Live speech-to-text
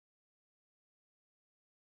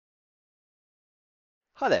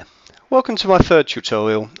Hi there, welcome to my third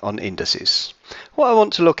tutorial on indices. What I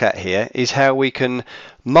want to look at here is how we can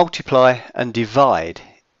multiply and divide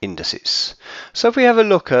indices. So if we have a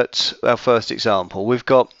look at our first example, we've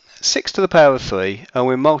got 6 to the power of 3 and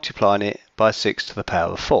we're multiplying it by 6 to the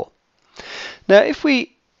power of 4. Now if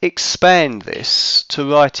we expand this to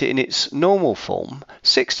write it in its normal form,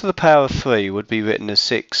 6 to the power of 3 would be written as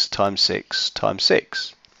 6 times 6 times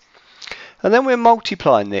 6. And then we're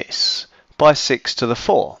multiplying this by 6 to the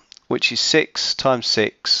 4, which is 6 times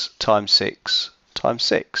 6 times 6 times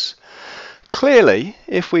 6. Clearly,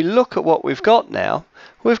 if we look at what we've got now,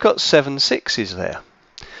 we've got 7 6's there.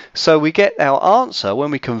 So we get our answer, when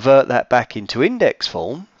we convert that back into index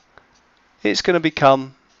form, it's going to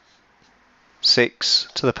become 6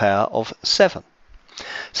 to the power of 7.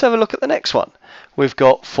 So have a look at the next one. We've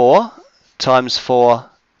got 4 times 4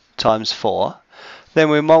 times 4. Then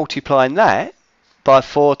we're multiplying that by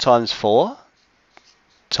 4 times 4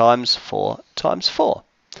 times 4 times 4.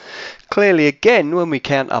 Clearly again, when we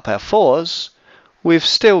count up our 4's, we've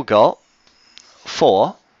still got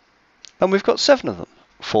 4 and we've got 7 of them,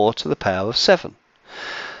 4 to the power of 7.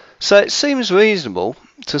 So it seems reasonable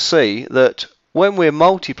to see that when we're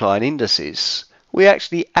multiplying indices, we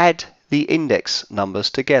actually add the index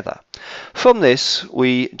numbers together. From this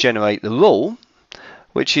we generate the rule,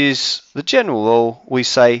 which is the general rule. We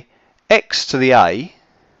say x to the a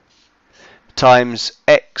times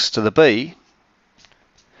x to the b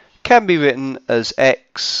can be written as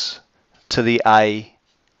x to the a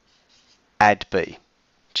add b.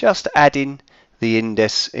 Just adding the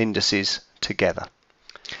indices together.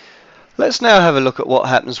 Let's now have a look at what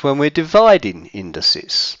happens when we're dividing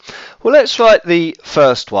indices. Well, let's write the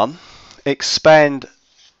first one, expand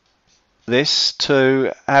this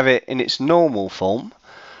to have it in its normal form.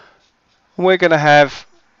 We're going to have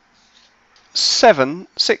 7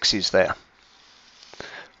 6's there.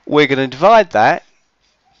 We're going to divide that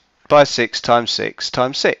by 6 times 6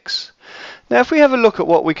 times 6. Now if we have a look at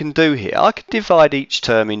what we can do here, I could divide each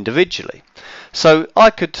term individually. So I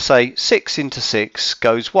could say 6 into 6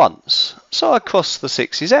 goes once. So I cross the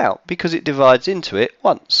 6's out because it divides into it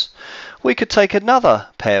once. We could take another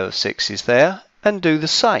pair of 6's there and do the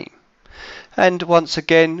same. And once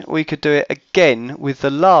again we could do it again with the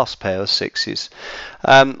last pair of 6's.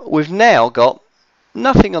 We've now got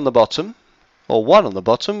nothing on the bottom, or 1 on the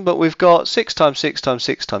bottom, but we've got 6 times 6 times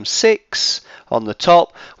 6 times 6 on the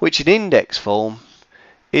top, which in index form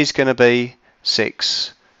is going to be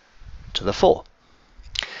 6 to the 4.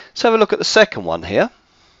 Let's have a look at the second one here.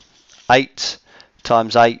 8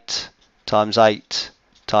 times 8 times 8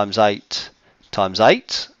 times 8 times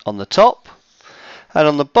 8 on the top, and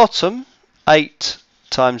on the bottom 8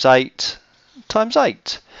 times 8 times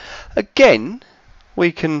 8. Again,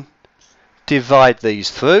 we can divide these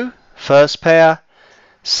through. First pair,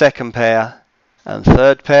 second pair, and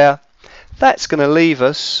third pair. That's going to leave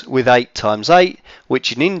us with 8 times 8,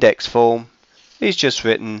 which in index form is just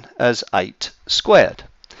written as 8 squared.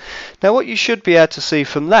 Now what you should be able to see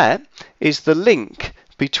from that is the link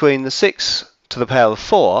between the 6 to the power of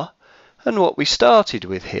 4 and what we started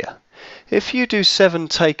with here. If you do 7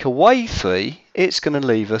 take away 3, it's going to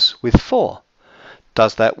leave us with 4.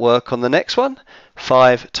 Does that work on the next one?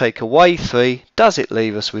 5 take away 3, does it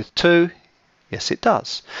leave us with 2? Yes, it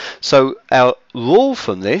does. So our rule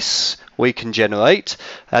from this we can generate,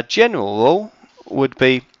 our general rule would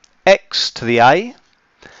be x to the a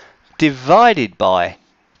divided by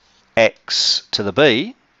x to the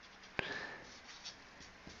b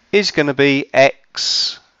is going to be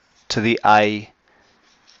x to the a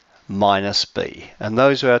minus b. And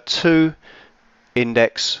those are our two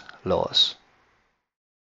index laws.